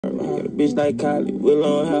Got a bitch like Kylie, we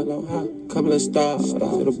long hair. Couple of stars to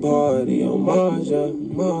the party on Mars, yeah.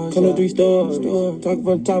 Couple of 3 stars. Talking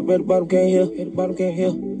from the top, at the bottom, can't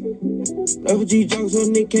hear. FG jokes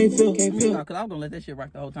on Nick, can't feel. Cause I was gonna let that shit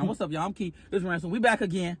rock the whole time. What's up, y'all? I'm Key. This is Ransom. We back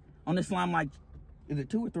again on this slime like, is it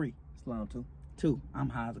 2 or 3? Slime 2. 2. I'm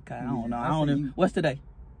high as a cat. I don't know. I don't know. What's today?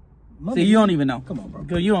 Monday. See, you don't even know. Come on, bro.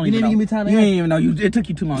 Cause you don't even know. Give me time to you ain't even know. It took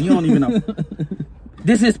you too long. You don't even know.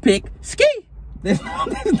 This is pick. Ski. That's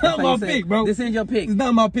not my pick, bro. This is your pick. It's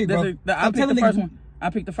not my pick, bro. I picked the first one. I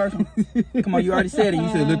picked the first one. Come on, you already said it. You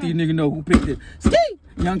said, let these niggas know who picked it. Ski!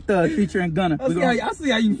 Young Thug featuring Gunna. I see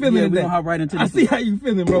how you feeling today. We're gonna hop right into this. I see how you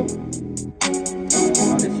feeling, bro. Oh,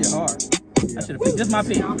 this shit hard. I should have picked. This is my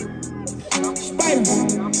pick.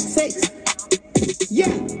 Spider, 6. Yeah.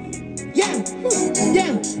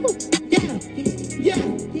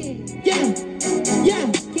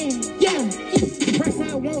 Press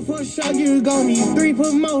I want for sure, you gon' need 3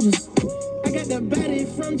 promoters. I got the body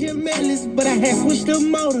from Jim Ellis, but I had switched the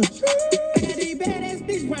motor. I got these badass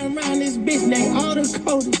bitch running around this bitch named all the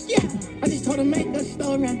coders. Yeah, I just told her make a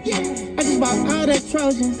story. Yeah, I just bought all the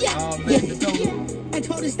Trojans. Yeah. I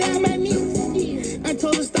told her style my music. I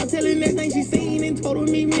told her stop telling everything she seen and told her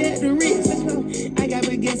meet me at the Ritz. I got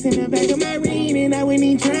baguettes in the back of my ring and I wasn't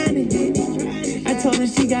even trying to hit it. I told her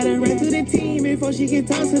she gotta run to the team before she can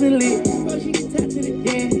talk to the lid.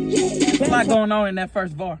 There's a lot going on in that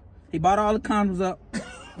first bar. He bought all the condoms up.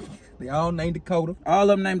 They all named Dakota. All of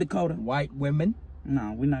them named Dakota. White women.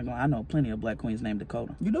 No, we're not going. I know plenty of black queens named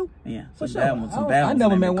Dakota. You do? Yeah. For Some sure. bad ones. Some bad ones. I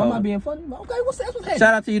never met Dakota. one. Am I being funny? Okay, what's happening?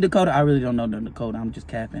 Shout out to you, Dakota. I really don't know them Dakota. I'm just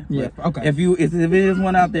capping. Yeah. But okay. If it is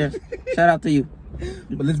one out there, shout out to you.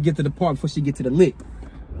 But let's get to the part before she get to the lick.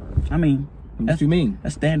 I mean, what you mean?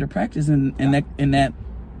 That's standard practice in that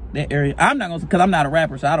area. I'm not gonna, cause I'm not a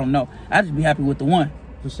rapper, so I don't know. I just be happy with the one.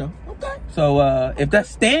 For sure. Okay. So if that's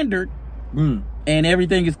standard and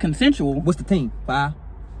everything is consensual, what's the team? 5.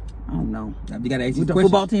 I don't know. You gotta ask the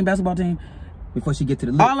football team, basketball team. Before she get to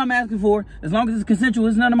the lick. All I'm asking for, as long as it's consensual,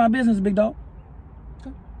 it's none of my business, big dog.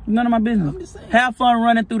 Okay. None of my business. I'm just saying. Have fun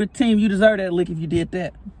running through the team. You deserve that lick if you did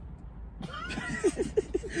that.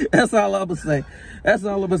 That's all I'm gonna say. That's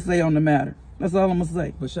all I'm gonna say on the matter. That's all I'm gonna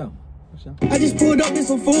say. For sure. I just pulled up in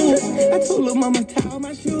some food. I told little mama tie all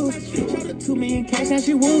my shoes. Shot up 2 million cash, now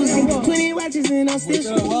she woozing. 20 watches and I'm still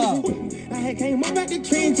screwing. I had came up out the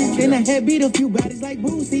trenches, then I had beat a few bodies like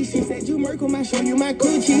Boosie. She said, you Merkle, I show you my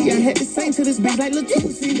coochie. I had to sing to this bitch like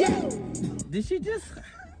Latusi. Did she just...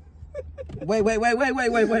 Wait.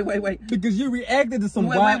 Because you reacted to some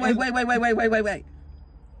Wait.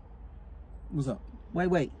 What's up?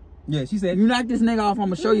 Wait. Yeah, she said, you knock this nigga off, I'm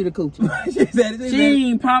gonna show you the coochie. She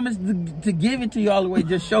ain't promised to give it to you all the way,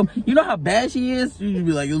 just show. You know how bad she is? You just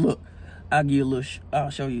be like, look, I'll give you a little,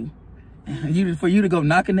 I'll show you. For you to go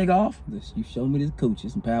knock a nigga off? You show me this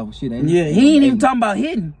coochie, some powerful shit, ain't it? Yeah, he ain't even talking about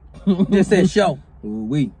hitting. Just said show.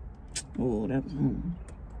 Ooh-wee. Oh, that's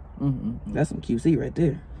some QC right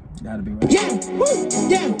there. Gotta be right. Yeah.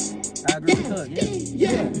 I agree with her.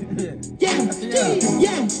 Yeah.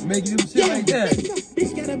 Making them shit like that.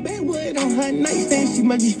 Bitch got a backwood on her nightstand. She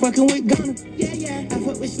must be fucking with Gunna. Yeah. I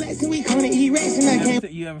fuck with slats and we gonna eat rats and I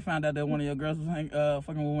can't. You ever found out that one of your girls was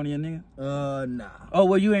fucking with one of your niggas? Nah. Oh,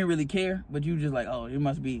 well, you ain't really care, but you just like, oh, it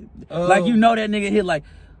must be. Like, you know that nigga hit like.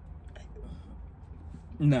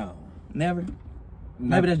 No. Never?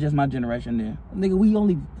 Maybe that's just my generation then. Nigga, we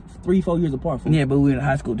only 3-4 years apart from. Yeah, but we in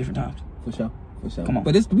high school different times. For sure. Come on.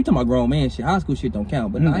 But we talking about grown man shit. High school shit don't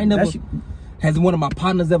count. But I ain't never. Has one of my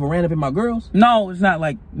partners ever ran up in my girls? No, it's not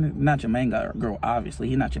like, not your main girl, obviously.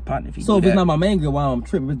 He's not your partner if you So if it's not my main girl, why I'm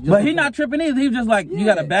tripping? But he not tripping either. He was just like, you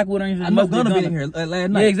got a backwood on you. I know Gunna been in here last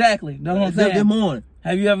night. Yeah, exactly. That's what I'm saying. This morning.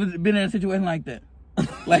 Have you ever been in a situation like that?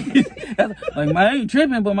 like I ain't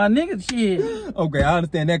tripping, but my nigga shit. Okay, I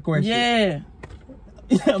understand that question. Yeah.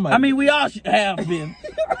 I mean, we all have been.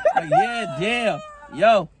 Like, yeah.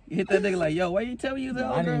 Yo, you hit that nigga like, yo, why you tell me you the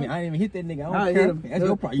I didn't even hit that nigga. I don't care. That's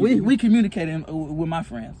your problem. We communicating with my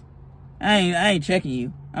friends. I ain't checking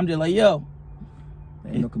you. I'm just like, yo.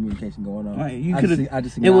 There ain't no communication going on. Right, you could have.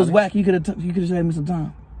 It was whack. You could have saved me some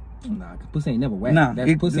time. Nah, cause pussy ain't never whack. Nah,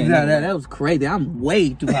 pussy ain't never whack. That was crazy. I'm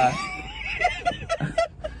way too high.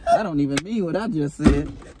 I don't even mean what I just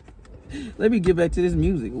said. Let me get back to this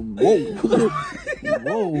music. Whoa.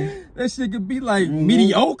 That shit could be like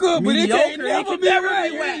mediocre, but it can't never be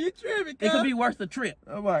right. Whack. You tripping, it could be worth the trip.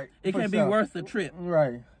 All right. It can be worth the trip.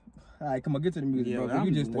 Right. All right, come on, get to the music, bro.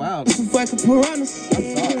 You just wild. Fucking piranhas.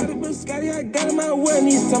 I got in my way,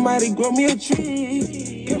 need somebody grow me a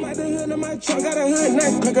tree. Come out the hood of my truck, got a hood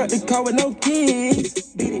knife, crack up the car with no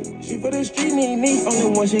keys. Beat it, she for the street, need.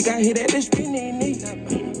 Only one she got hit at the street, need.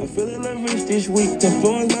 I feel a little rich this week. To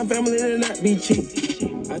influence my family to not be cheap.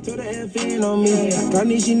 I told her FN on me.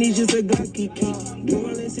 Probably she needs just a Glocky key. Do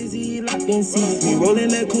rolling sissy, locked in seats. Me rolling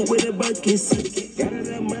that coupe with a bucket seat. Got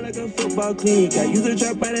it up mud like a football clique. I use a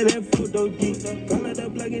trap out of that photo geek. Call it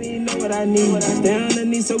up plug and he know what I need. Stay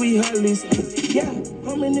underneath so we hardly speak. Yeah,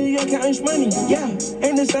 I'm in New York counting money. Yeah,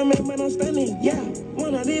 ain't the same man, but I'm stunning. Yeah,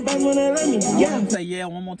 one of these guys wanna love me. Yeah. Say yeah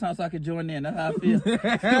one more time so I can join in. That's how I feel.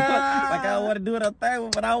 Like I want to do it on third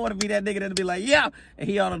one, but I want to be that nigga that'll be like, yeah, and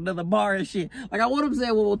he on another bar and shit. Like I want him to say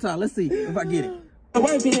it one more time. Let's see if I get it. My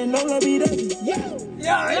wife didn't know love me that. Yeah.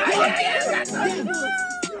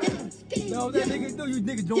 No, that nigga do. You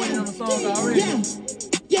nigga joining on the song already.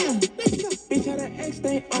 Yeah. Bitch had an X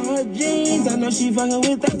stain on her jeans. I know she fucking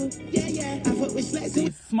with that. Yeah. I fuck with slacks.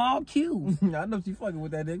 It's small Q. I know she fucking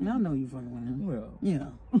with that nigga. I know you fucking with him. Well, yeah.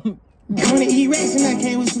 I wanna eat rats and I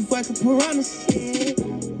came with some fucking piranhas.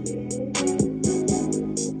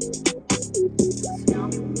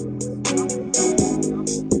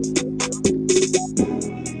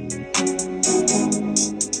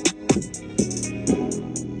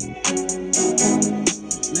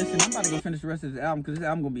 Listen, I'm about to go finish the rest of this album because this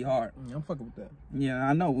album gonna be hard. yeah, I'm fucking with that. Yeah,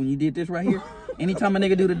 I know. When you did this right here, anytime a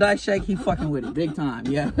nigga do the dice shake, he fucking with it. Big time,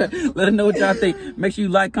 yeah. Let us know what y'all think. Make sure you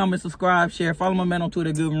like, comment, subscribe, share. Follow my man on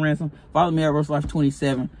Twitter, Goodman Ransom. Follow me at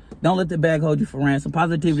RoastLife27. Don't let the bag hold you for ransom.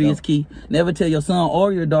 Positivity is key. Never tell your son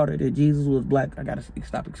or your daughter that Jesus was black. I gotta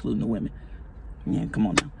stop excluding the women. Yeah, come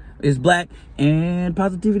on now. It's black and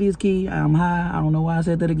positivity is key. I'm high. I don't know why I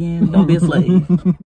said that again. Don't be a slave.